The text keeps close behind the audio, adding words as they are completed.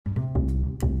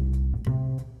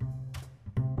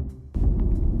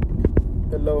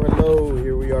Hello,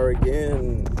 here we are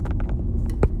again.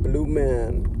 Blue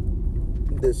Man.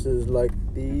 This is like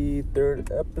the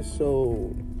third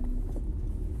episode.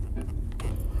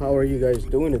 How are you guys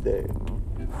doing today?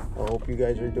 I hope you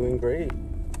guys are doing great.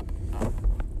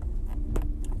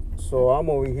 So I'm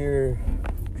over here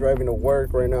driving to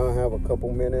work right now. I have a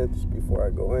couple minutes before I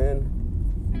go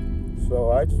in. So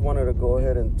I just wanted to go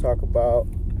ahead and talk about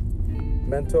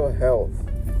mental health.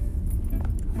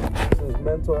 Since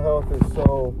mental health is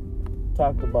so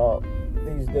talked about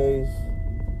these days,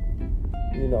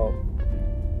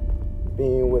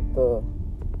 being with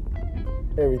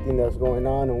everything that's going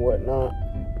on and whatnot.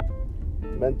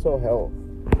 Mental health.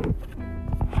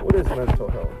 What is mental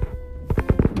health?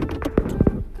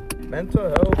 Mental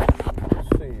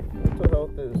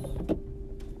health is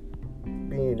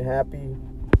being happy,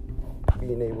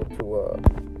 being able to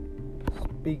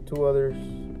speak to others,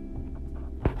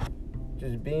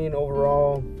 just being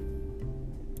overall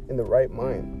in the right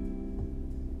mind.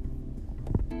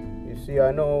 You see,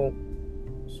 I know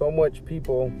so much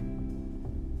people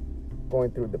going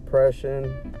through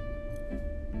depression,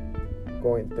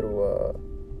 going through,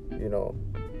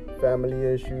 family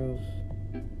issues,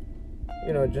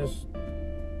 just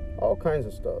all kinds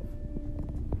of stuff.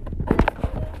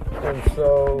 And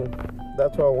so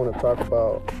that's why I want to talk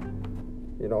about,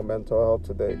 mental health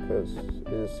today, because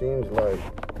it seems like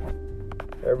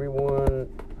everyone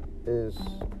is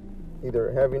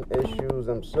either having issues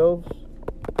themselves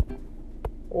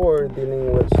or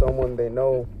dealing with someone they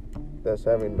know that's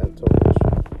having mental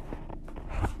issues.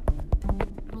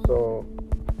 So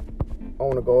I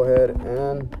want to go ahead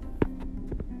and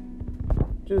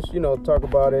just, talk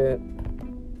about it,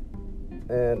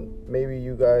 and maybe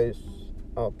you guys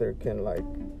out there can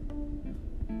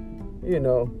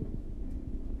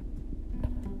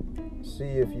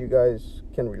see if you guys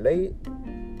can relate,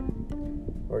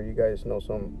 or you guys know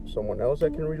someone else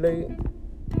that can relate.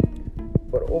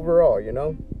 But overall,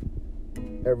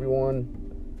 everyone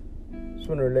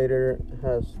sooner or later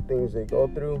has things they go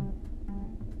through,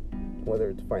 whether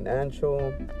it's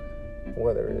financial,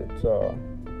 whether it's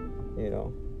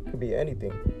could be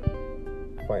anything.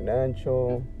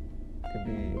 Financial, could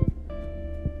be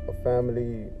a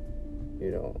family,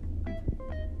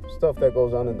 stuff that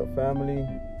goes on in the family,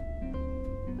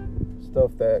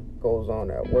 stuff that goes on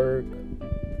at work,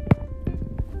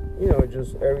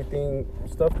 just everything,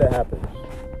 stuff that happens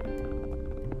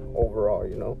overall,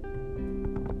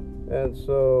 And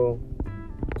so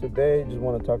today, just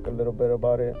want to talk a little bit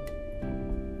about it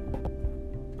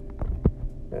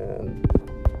and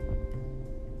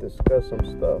discuss some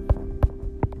stuff.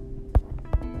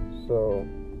 So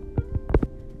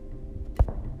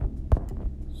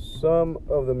some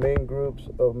of the main groups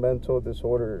of mental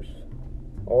disorders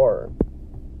are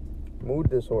mood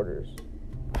disorders,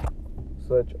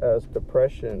 such as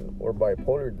depression or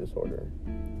bipolar disorder,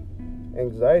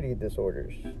 anxiety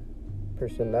disorders,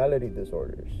 personality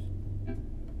disorders,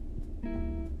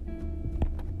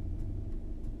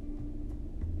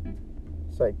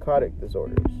 psychotic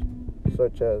disorders,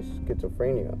 such as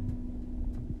schizophrenia,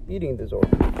 eating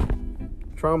disorders,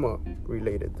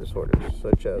 trauma-related disorders,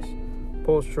 such as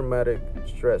post-traumatic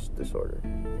stress disorder,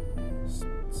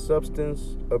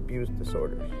 substance abuse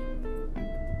disorders.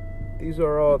 These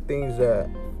are all things that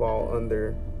fall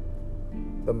under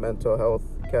the mental health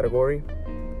category.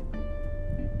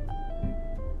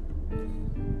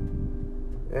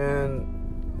 And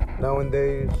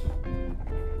nowadays,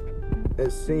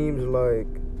 it seems like,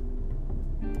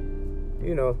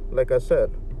 like I said,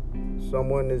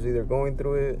 someone is either going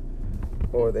through it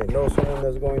or they know someone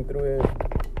that's going through it.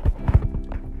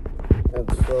 And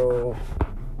so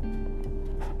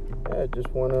I just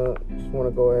wanna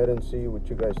go ahead and see what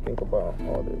you guys think about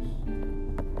all this.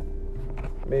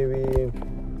 Maybe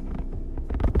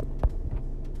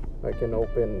I can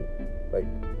open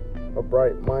a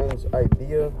bright mind's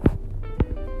idea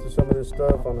to some of this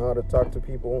stuff on how to talk to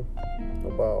people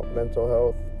about mental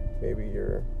health. Maybe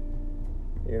your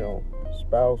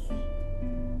spouse,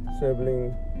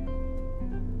 sibling,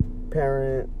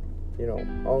 parent,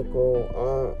 uncle,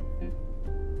 aunt,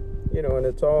 and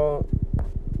it's all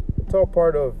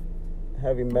part of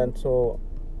having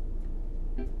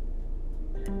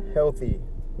healthy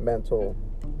mental,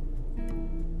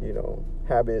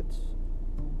 habits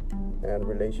and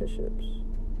relationships.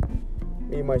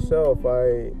 Me, myself,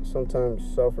 I sometimes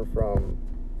suffer from,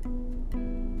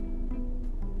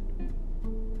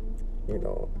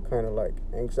 kind of like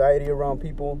anxiety around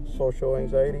people, social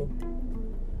anxiety.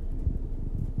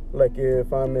 Like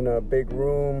if I'm in a big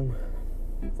room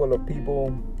full of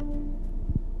people,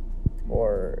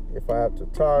 or if I have to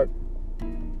talk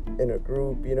in a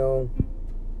group,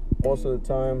 most of the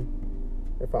time,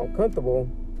 if I'm comfortable,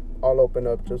 I'll open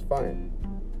up just fine.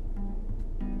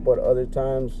 But other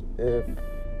times, if,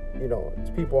 it's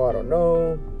people I don't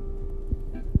know,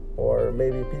 or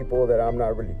maybe people that I'm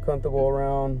not really comfortable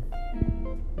around,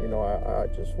 I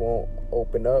just won't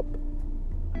open up.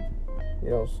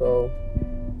 So,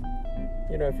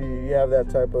 if you have that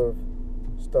type of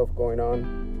stuff going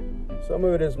on, some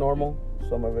of it is normal,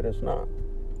 some of it is not.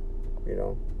 It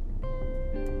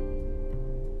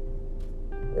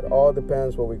all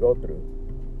depends what we go through.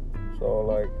 So,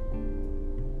 like,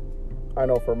 I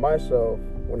know for myself,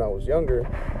 when I was younger,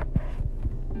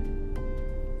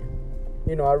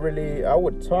 I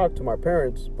would talk to my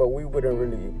parents, but we wouldn't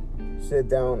really sit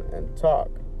down and talk.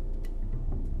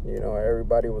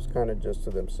 Everybody was kind of just to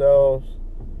themselves.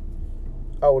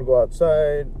 I would go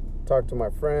outside, talk to my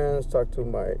friends, talk to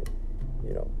my,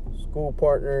 school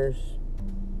partners,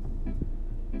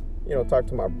 talk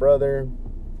to my brother.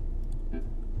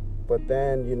 But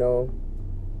then,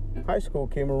 high school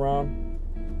came around,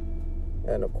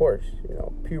 and of course,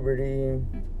 puberty,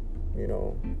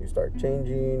 you start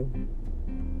changing,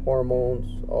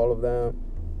 hormones, all of them.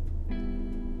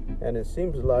 And it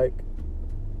seems like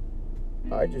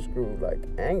I just grew like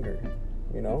anger,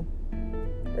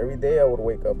 Every day I would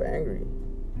wake up angry,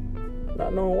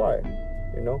 not knowing why,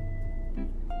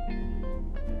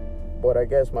 But I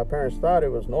guess my parents thought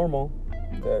it was normal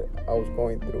that I was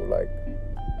going through like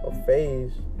a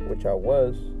phase, which I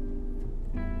was,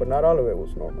 but not all of it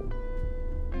was normal.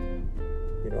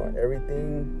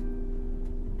 Everything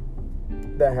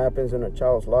that happens in a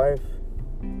child's life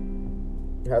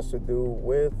has to do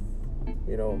with,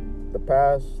 the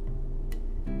past,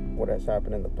 what has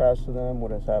happened in the past to them,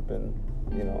 what has happened,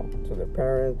 to their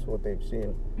parents, what they've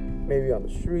seen maybe on the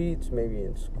streets, maybe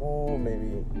in school,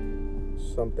 maybe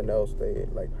something else they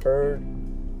like heard,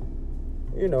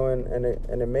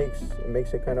 and it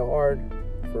makes it kind of hard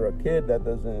for a kid that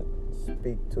doesn't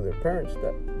speak to their parents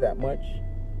that much,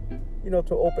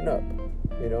 to open up,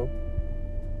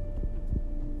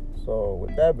 So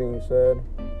with that being said,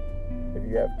 if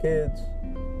you have kids,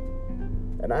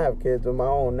 and I have kids of my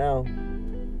own now,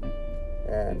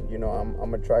 and I'm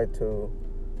gonna try to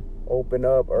open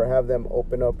up or have them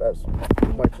open up as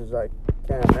much as I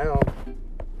can now,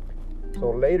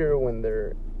 so later when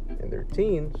they're in their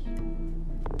teens,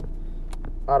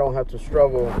 I don't have to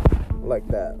struggle like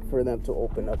that for them to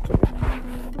open up to me,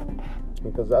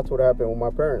 because that's what happened with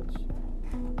my parents.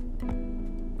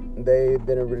 They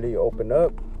didn't really open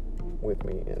up with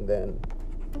me, and then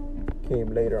came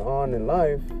later on in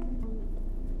life,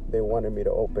 they wanted me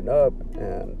to open up,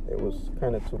 and it was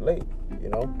kind of too late.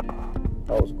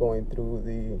 I was going through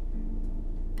the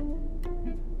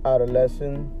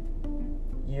adolescent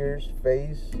years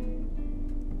phase,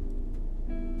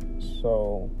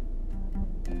 so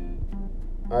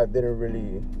I didn't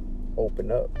really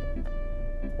open up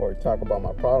or talk about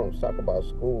my problems, talk about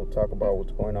school, talk about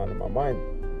what's going on in my mind.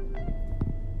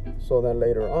 So then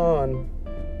later on,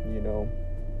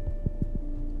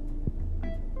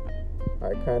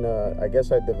 I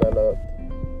guess I developed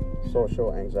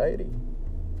social anxiety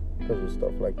because of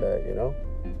stuff like that,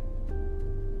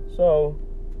 So,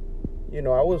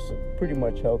 I was pretty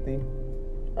much healthy.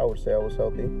 I would say I was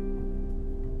healthy.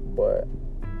 But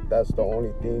that's the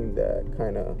only thing that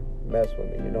kind of messed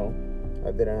with me,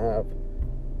 I didn't have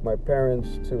my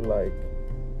parents to, like,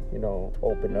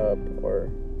 open up or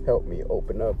help me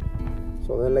open up.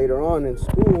 So then later on in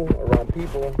school, around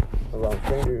people, around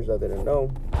strangers I didn't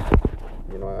know,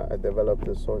 I developed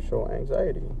this social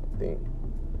anxiety thing.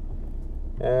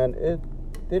 And it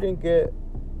didn't get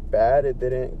bad. It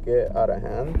didn't get out of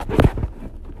hand.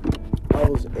 I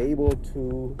was able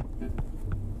to,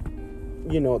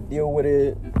 deal with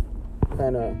it,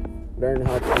 kind of learn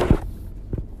how to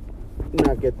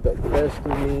not get the best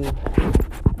of me.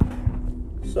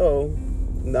 So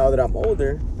now that I'm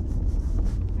older,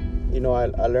 I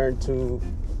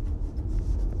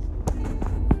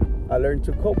learned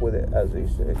to cope with it, as they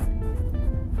say.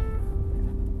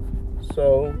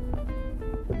 So,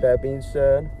 with that being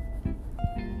said,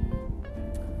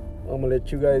 I'm gonna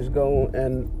let you guys go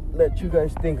and let you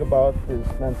guys think about this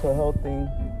mental health thing.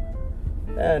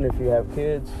 And if you have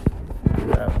kids, if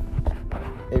you have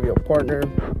maybe a partner,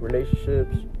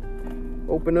 relationships,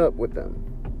 open up with them.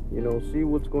 See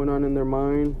what's going on in their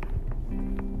mind,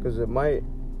 because it might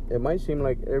seem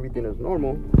like everything is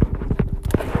normal,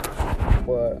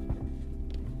 but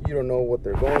you don't know what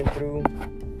they're going through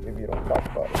if you don't talk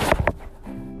about it.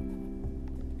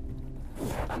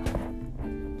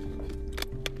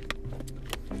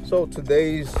 So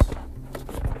today's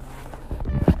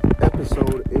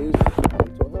episode is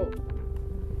mental health.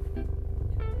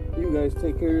 You guys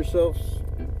take care of yourselves.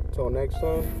 Till next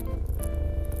time.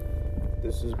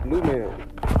 This is Blue Man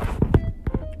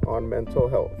on mental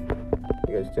health.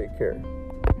 You guys take care.